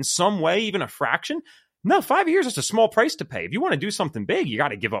realize that in some way, even a fraction, no, 5 years is a small price to pay. If you want to do something big, you got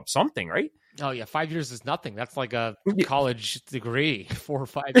to give up something, right? Oh, yeah. 5 years is nothing. That's like a college degree, 4 or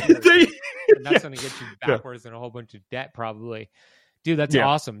 5 years. And that's going to get you backwards in a whole bunch of debt, probably. Dude, that's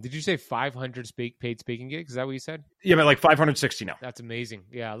awesome. Did you say 500 paid speaking gigs? Is that what you said? Yeah, but like 560 now. That's amazing.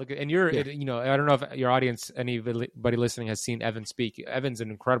 Yeah, look at, and you're, I don't know if your audience, anybody listening has seen Evan speak. Evan's an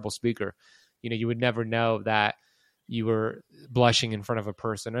incredible speaker. You would never know that you were blushing in front of a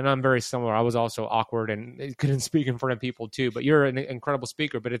person. And I'm very similar. I was also awkward and couldn't speak in front of people too, but you're an incredible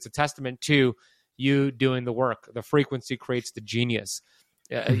speaker, but it's a testament to you doing the work. The frequency creates the genius.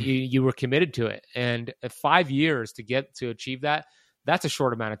 You were committed to it. And 5 years to achieve that, that's a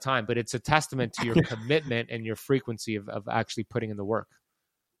short amount of time, but it's a testament to your commitment and your frequency of actually putting in the work.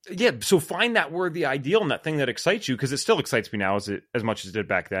 Yeah, so find that worthy ideal and that thing that excites you, because it still excites me now as much as it did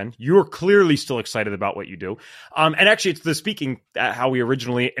back then. You're clearly still excited about what you do. And actually, it's the speaking how we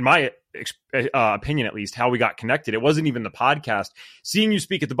originally, in my opinion at least, how we got connected. It wasn't even the podcast. Seeing you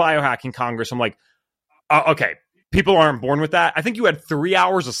speak at the Biohacking Congress, I'm like, okay, people aren't born with that. I think you had 3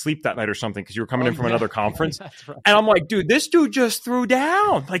 hours of sleep that night or something because you were coming in from another conference. That's right. And I'm like, dude, this dude just threw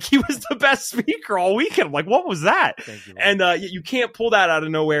down. Like, he was the best speaker all weekend. I'm like, what was that? Thank you, and you can't pull that out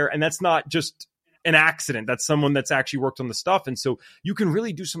of nowhere. And that's not just an accident. That's someone that's actually worked on the stuff. And so you can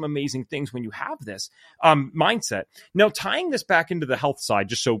really do some amazing things when you have this mindset. Now, tying this back into the health side,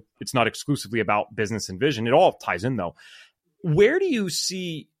 just so it's not exclusively about business and vision, it all ties in though. Where do you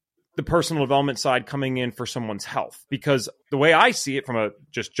see the personal development side coming in for someone's health? Because the way I see it from a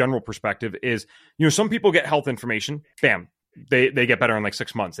just general perspective is, some people get health information, bam, they get better in like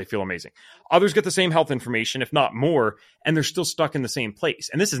 6 months. They feel amazing. Others get the same health information, if not more, and they're still stuck in the same place.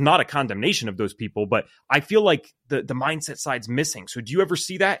 And this is not a condemnation of those people, but I feel like the mindset side's missing. So do you ever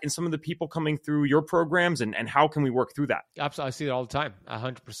see that in some of the people coming through your programs, and how can we work through that? Absolutely. I see it all the time.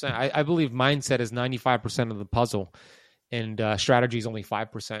 100%. I believe mindset is 95% of the puzzle, and strategy is only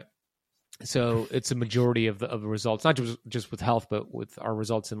 5%. So it's a majority of the results, not just with health, but with our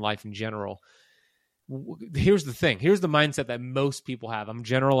results in life in general. Here's the thing. Here's the mindset that most people have. I'm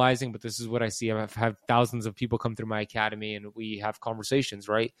generalizing, but this is what I see. I've had thousands of people come through my academy and we have conversations,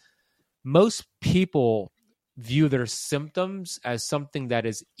 right? Most people view their symptoms as something that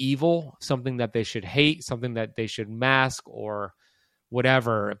is evil, something that they should hate, something that they should mask or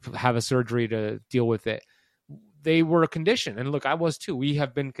whatever, have a surgery to deal with it. They were conditioned. And look, I was too. We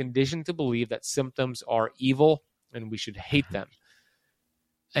have been conditioned to believe that symptoms are evil and we should hate them.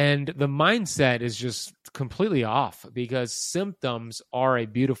 And the mindset is just completely off, because symptoms are a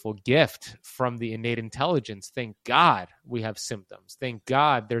beautiful gift from the innate intelligence. Thank God we have symptoms. Thank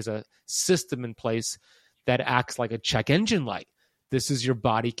God there's a system in place that acts like a check engine light. This is your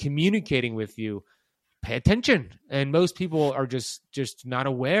body communicating with you. Pay attention. And most people are just not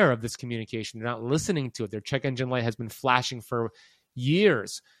aware of this communication. They're not listening to it. Their check engine light has been flashing for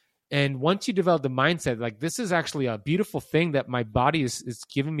years. And once you develop the mindset, like, this is actually a beautiful thing that my body is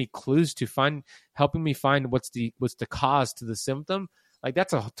giving me clues to find, helping me find what's the cause to the symptom. Like,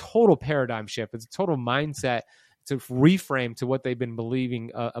 that's a total paradigm shift. It's a total mindset. It's a reframe to what they've been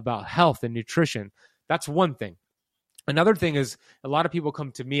believing about health and nutrition. That's one thing. Another thing is, a lot of people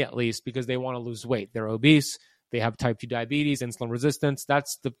come to me, at least, because they want to lose weight. They're obese. They have type 2 diabetes, insulin resistance.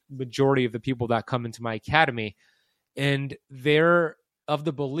 That's the majority of the people that come into my academy. And they're of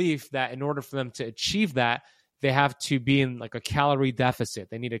the belief that in order for them to achieve that, they have to be in like a calorie deficit.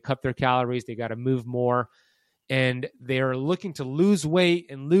 They need to cut their calories. They got to move more. And they're looking to lose weight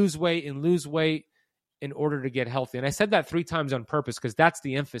and lose weight and lose weight in order to get healthy. And I said that 3 times on purpose, because that's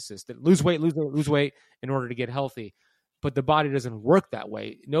the emphasis, that lose weight in order to get healthy. But the body doesn't work that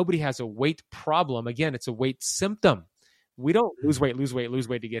way. Nobody has a weight problem. Again, it's a weight symptom. We don't lose weight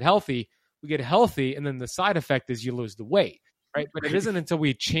to get healthy. We get healthy, and then the side effect is you lose the weight, right? But it isn't until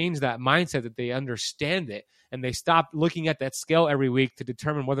we change that mindset that they understand it, and they stop looking at that scale every week to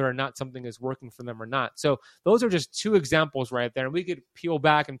determine whether or not something is working for them or not. So those are just 2 examples right there. And we could peel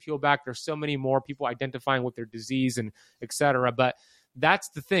back. There's so many more people identifying with their disease and et cetera. But that's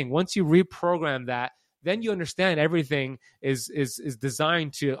the thing. Once you reprogram that, then you understand everything is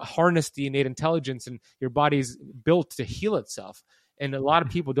designed to harness the innate intelligence, and your body's built to heal itself. And a lot of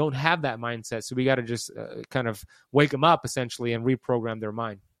people don't have that mindset. So we got to just kind of wake them up, essentially, and reprogram their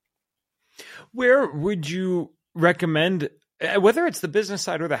mind. Where would you recommend, whether it's the business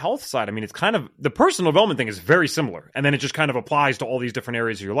side or the health side? I mean, it's kind of, the personal development thing is very similar. And then it just kind of applies to all these different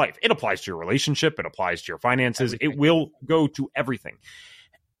areas of your life. It applies to your relationship. It applies to your finances. Everything. It will go to everything.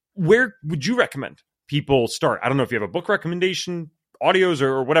 Where would you recommend people start? I don't know if you have a book recommendation, audios,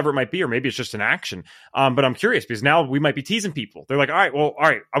 or whatever it might be, or maybe it's just an action. But I'm curious, because now we might be teasing people. They're like, all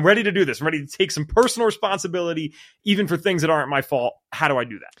right, I'm ready to do this. I'm ready to take some personal responsibility, even for things that aren't my fault. How do I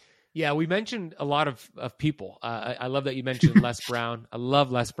do that? Yeah, we mentioned a lot of people. I love that you mentioned Les Brown. I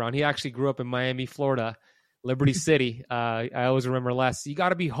love Les Brown. He actually grew up in Miami, Florida, Liberty City. I always remember Les. You got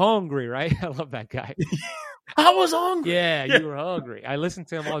to be hungry, right? I love that guy. I was hungry. Yeah, you were hungry. I listen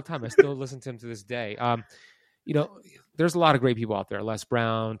to him all the time. I still listen to him to this day. There's a lot of great people out there, Les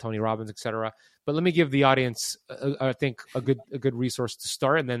Brown, Tony Robbins, etc. But let me give the audience, I think, a good resource to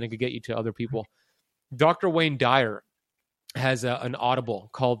start, and then it could get you to other people. Dr. Wayne Dyer has an Audible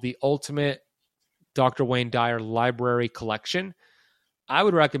called The Ultimate Dr. Wayne Dyer Library Collection. I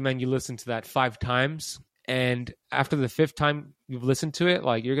would recommend you listen to that 5 times. And after the 5th time you've listened to it,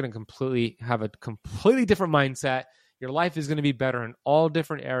 like, you're going to have a completely different mindset. Your life is going to be better in all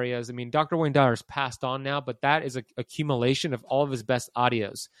different areas. I mean, Dr. Wayne Dyer's passed on now, but that is an accumulation of all of his best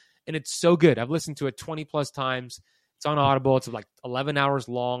audios. And it's so good. I've listened to it 20 plus times. It's on Audible. It's like 11 hours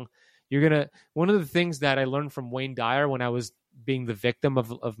long. One of the things that I learned from Wayne Dyer when I was being the victim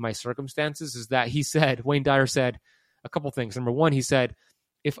of my circumstances is that Wayne Dyer said a couple things. Number one, he said,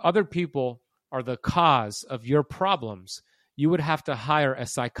 if other people are the cause of your problems, you would have to hire a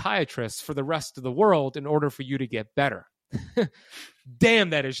psychiatrist for the rest of the world in order for you to get better. Damn,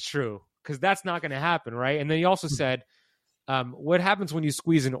 that is true, because that's not going to happen, right? And then he also said, what happens when you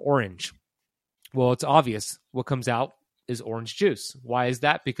squeeze an orange? Well, it's obvious. What comes out is orange juice. Why is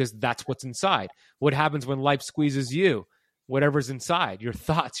that? Because that's what's inside. What happens when life squeezes you? Whatever's inside, your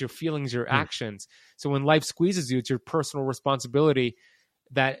thoughts, your feelings, your actions. So when life squeezes you, it's your personal responsibility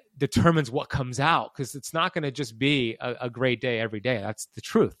that determines what comes out, because it's not going to just be a great day every day. That's the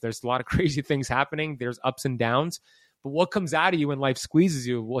truth. There's a lot of crazy things happening. There's ups and downs. But what comes out of you when life squeezes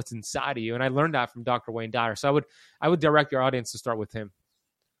you, what's inside of you. And I learned that from Dr. Wayne Dyer. So I would direct your audience to start with him.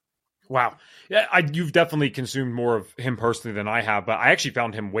 Wow. Yeah, you've definitely consumed more of him personally than I have, but I actually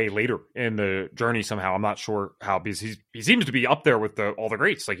found him way later in the journey somehow. I'm not sure how, because he seems to be up there with all the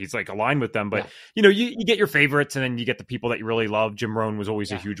greats. Like he's like aligned with them, but you get your favorites and then you get the people that you really love. Jim Rohn was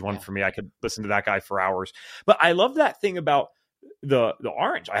always a huge one for me. I could listen to that guy for hours, but I love that thing about the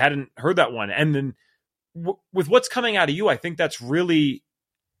orange. I hadn't heard that one. And then with what's coming out of you, I think that's really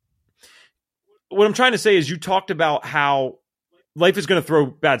what I'm trying to say is you talked about how life is going to throw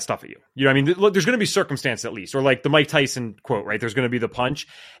bad stuff at you. You know what I mean? Look, there's going to be circumstance at least, or like the Mike Tyson quote, right? There's going to be the punch.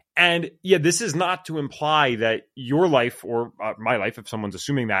 And yeah, this is not to imply that your life or my life, if someone's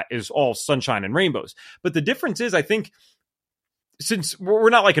assuming that, is all sunshine and rainbows. But the difference is, I think, since we're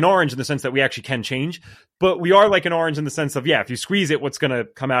not like an orange in the sense that we actually can change, but we are like an orange in the sense of, if you squeeze it, what's going to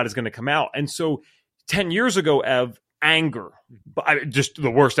come out is going to come out. And so 10 years ago, Ev, anger, just the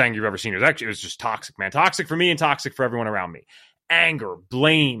worst anger you've ever seen. It was just toxic, man. Toxic for me and toxic for everyone around me. Anger,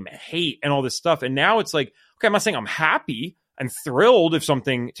 blame, hate, and all this stuff. And now it's like, okay, I'm not saying I'm happy and thrilled if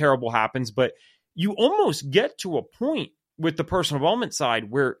something terrible happens, but you almost get to a point with the personal development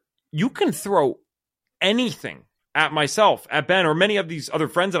side where you can throw anything at myself, at Ben, or many of these other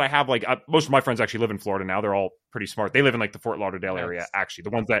friends that I have. Like most of my friends actually live in Florida now. They're all pretty smart. They live in like the Fort Lauderdale area, actually. The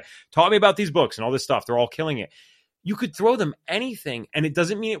ones that taught me about these books and all this stuff, they're all killing it. You could throw them anything, and it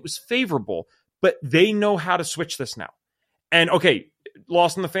doesn't mean it was favorable, but they know how to switch this now. And okay,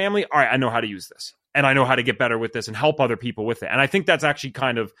 lost in the family. All right, I know how to use this, and I know how to get better with this and help other people with it. And I think that's actually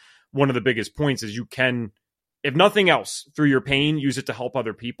kind of one of the biggest points is you can, if nothing else, through your pain, use it to help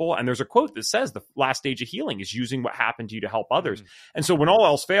other people. And there's a quote that says the last stage of healing is using what happened to you to help others. Mm-hmm. And so when all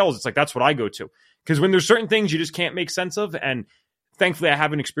else fails, it's like, that's what I go to. Because when there's certain things you just can't make sense of, and thankfully I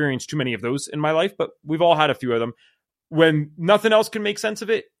haven't experienced too many of those in my life, but we've all had a few of them. When nothing else can make sense of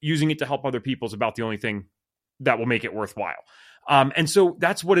it, using it to help other people is about the only thing that will make it worthwhile. And so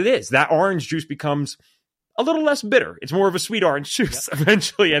that's what it is. That orange juice becomes a little less bitter. It's more of a sweet orange juice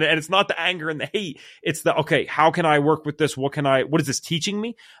eventually. And it's not the anger and the hate. It's the, okay, how can I work with this? What is this teaching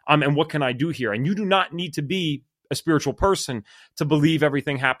me? And what can I do here? And you do not need to be a spiritual person to believe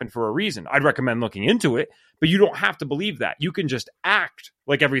everything happened for a reason. I'd recommend looking into it, but you don't have to believe that. You can just act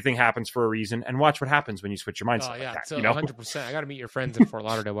like everything happens for a reason and watch what happens when you switch your mindset. Oh, yeah, like that, so 100%. I got to meet your friends in Fort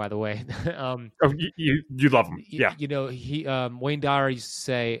Lauderdale, by the way. You love them. Yeah. He Wayne Dyer used to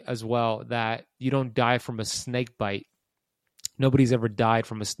say as well that you don't die from a snake bite. Nobody's ever died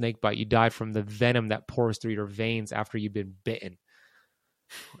from a snake bite. You die from the venom that pours through your veins after you've been bitten.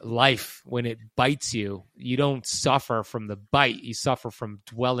 Life, when it bites you, you don't suffer from the bite. You suffer from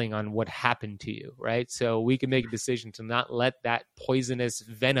dwelling on what happened to you, right? So we can make a decision to not let that poisonous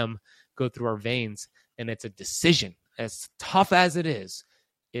venom go through our veins. And it's a decision. As tough as it is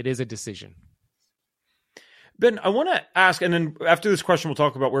a decision. Ben, I want to ask, and then after this question, we'll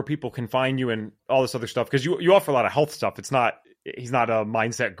talk about where people can find you and all this other stuff, because you offer a lot of health stuff. He's not a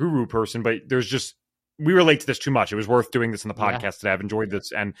mindset guru person, but we relate to this too much. It was worth doing this in the podcast today. I've enjoyed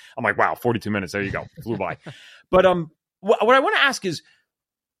this. And I'm like, wow, 42 minutes. There you go. Flew by. But what I want to ask is,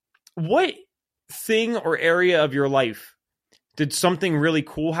 what thing or area of your life did something really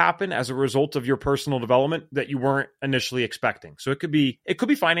cool happen as a result of your personal development that you weren't initially expecting? So it could be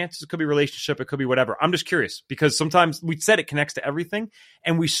finances, it could be relationship, it could be whatever. I'm just curious, because sometimes we said it connects to everything,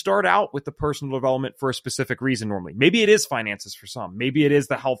 and we start out with the personal development for a specific reason normally. Maybe it is finances for some. Maybe it is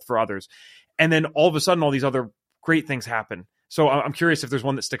the health for others. And then all of a sudden, all these other great things happen. So I'm curious if there's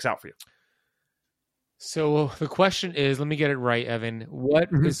one that sticks out for you. So the question is, let me get it right, Evan. What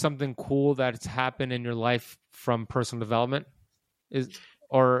is something cool that's happened in your life from personal development?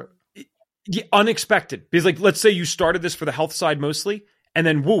 Yeah, unexpected. Because like, let's say you started this for the health side mostly, and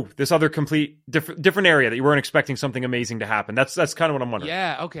then woo, this other complete different area that you weren't expecting something amazing to happen. That's kind of what I'm wondering.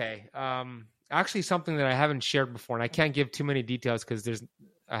 Yeah. Okay. Actually, something that I haven't shared before, and I can't give too many details because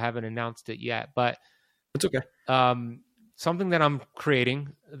I haven't announced it yet. But It's okay. Something that I'm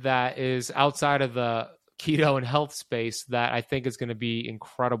creating that is outside of the keto and health space that I think is going to be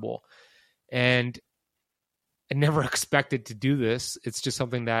incredible. And I never expected to do this. It's just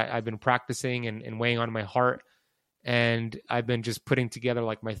something that I've been practicing and weighing on my heart. And I've been just putting together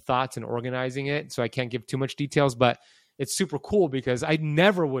like my thoughts and organizing it. So I can't give too much details, but it's super cool because I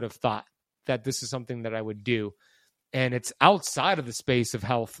never would have thought that this is something that I would do. And it's outside of the space of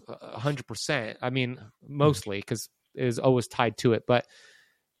health 100%. I mean, mostly because it is always tied to it. But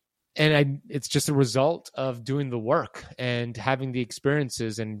it's just a result of doing the work and having the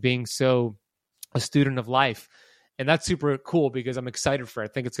experiences and being so a student of life. And that's super cool because I'm excited for it.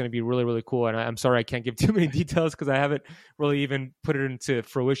 I think it's going to be really, really cool. And I'm sorry I can't give too many details because I haven't really even put it into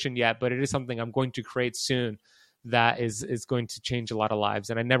fruition yet. But it is something I'm going to create soon that is going to change a lot of lives.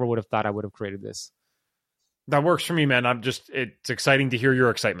 And I never would have thought I would have created this. That works for me, man. It's exciting to hear your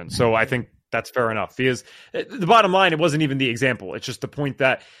excitement. So I think that's fair enough. Because the bottom line, it wasn't even the example. It's just the point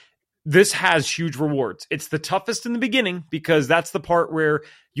that this has huge rewards. It's the toughest in the beginning because that's the part where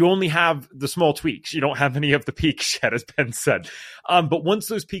you only have the small tweaks. You don't have any of the peaks yet, as Ben said. But once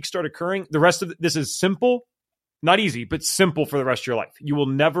those peaks start occurring, the rest of this is simple, not easy, but simple for the rest of your life. You will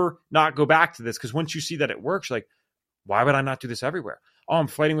never not go back to this because once you see that it works, you're like, why would I not do this everywhere? Oh, I'm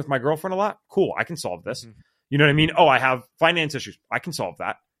fighting with my girlfriend a lot. Cool. I can solve this. Mm-hmm. You know what I mean? Oh, I have finance issues. I can solve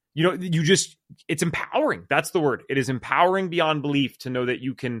that. You know, it's empowering. That's the word. It is empowering beyond belief to know that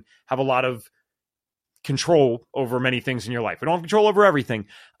you can have a lot of control over many things in your life. We don't have control over everything,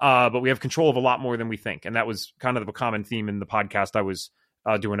 but we have control of a lot more than we think. And that was kind of a common theme in the podcast I was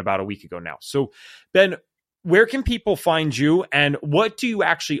doing about a week ago now. So, Ben, where can people find you and what do you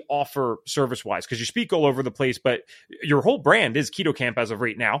actually offer service-wise? Because you speak all over the place, but your whole brand is Keto Kamp as of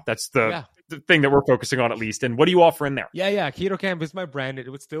right now. That's the thing that we're focusing on at least. And what do you offer in there? Yeah. Keto Kamp is my brand.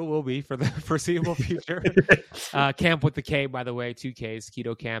 It still will be for the foreseeable future. Camp with the K, by the way, 2 Ks,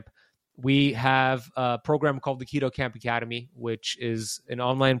 Keto Kamp. We have a program called the Keto Kamp Academy, which is an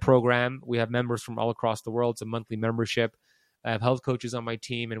online program. We have members from all across the world. It's a monthly membership. I have health coaches on my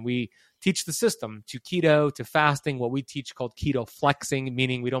team, and we teach the system to keto, to fasting, what we teach called keto flexing,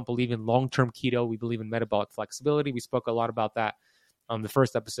 meaning we don't believe in long-term keto. We believe in metabolic flexibility. We spoke a lot about that on the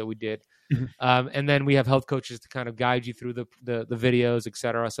first episode we did. Mm-hmm. And then we have health coaches to kind of guide you through the videos, et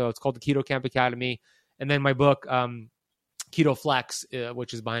cetera. So it's called the Keto Kamp Academy. And then my book, Keto Flex,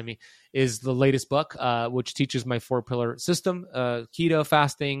 which is behind me, is the latest book, which teaches my 4-pillar system, keto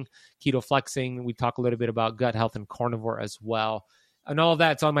fasting, keto flexing. We talk a little bit about gut health and carnivore as well. And all of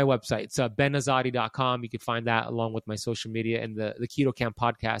that's on my website. It's benazadi.com. You can find that along with my social media and the Keto Kamp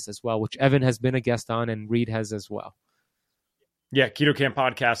podcast as well, which Evan has been a guest on and Reed has as well. Yeah, Keto Kamp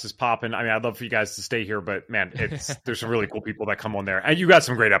podcast is popping. I mean, I'd love for you guys to stay here, but man, there's some really cool people that come on there. And you got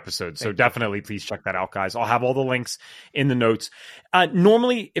some great episodes. So definitely please check that out, guys. I'll have all the links in the notes.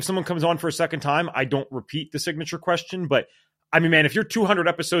 Normally, if someone comes on for a second time, I don't repeat the signature question, but I mean, man, if you're 200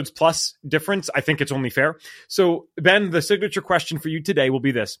 episodes plus difference, I think it's only fair. So Ben, the signature question for you today will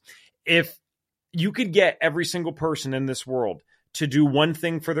be this. If you could get every single person in this world to do one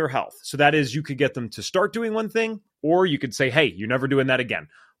thing for their health. So that is, you could get them to start doing one thing, or you could say, hey, you're never doing that again.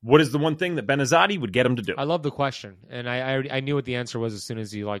 What is the one thing that Ben Azadi would get them to do? I love the question. And I knew what the answer was as soon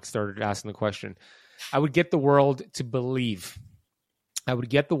as you started asking the question. I would get the world to believe. I would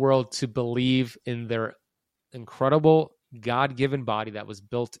get the world to believe in their incredible God-given body that was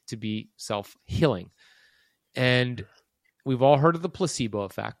built to be self-healing. And we've all heard of the placebo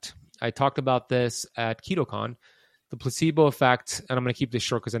effect. I talked about this at KetoCon. The placebo effect, and I'm going to keep this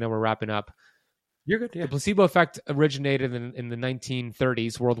short because I know we're wrapping up. You're good. Yeah. The placebo effect originated in the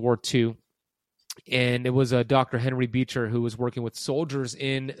 1930s, World War II. And it was Dr. Henry Beecher who was working with soldiers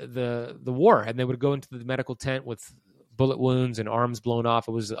in the war. And they would go into the medical tent with bullet wounds and arms blown off.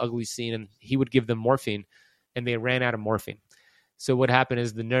 It was an ugly scene. And he would give them morphine. And they ran out of morphine. So what happened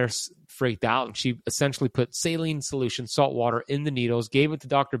is the nurse freaked out. And she essentially put saline solution, salt water, in the needles, gave it to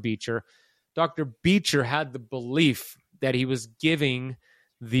Dr. Beecher. Dr. Beecher had the belief that he was giving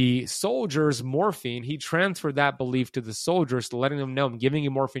the soldiers morphine. He transferred that belief to the soldiers, letting them know, I'm giving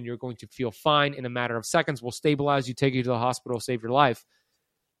you morphine. You're going to feel fine in a matter of seconds. We'll stabilize you, take you to the hospital, save your life.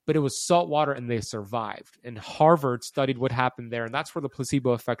 But it was salt water and they survived. And Harvard studied what happened there. And that's where the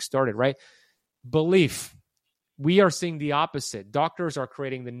placebo effect started, right? Belief. we are seeing the opposite. Doctors are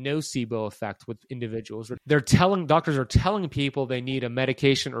creating the nocebo effect with individuals. Doctors are telling people they need a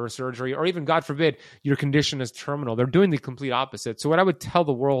medication or a surgery, or even, God forbid, your condition is terminal. They're doing the complete opposite. So what I would tell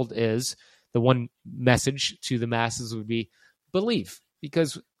the world is, the one message to the masses would be, believe,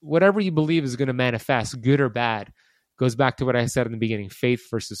 because whatever you believe is going to manifest, good or bad. Goes back to what I said in the beginning, faith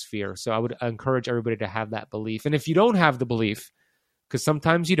versus fear. So I would encourage everybody to have that belief. And if you don't have the belief, because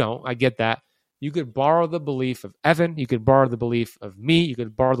sometimes you don't, I get that, you could borrow the belief of Evan, you could borrow the belief of me, you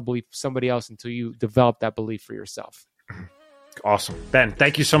could borrow the belief of somebody else until you develop that belief for yourself. Awesome. Ben,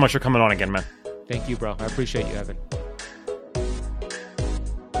 thank you so much for coming on again, man. Thank you, bro. I appreciate you, Evan.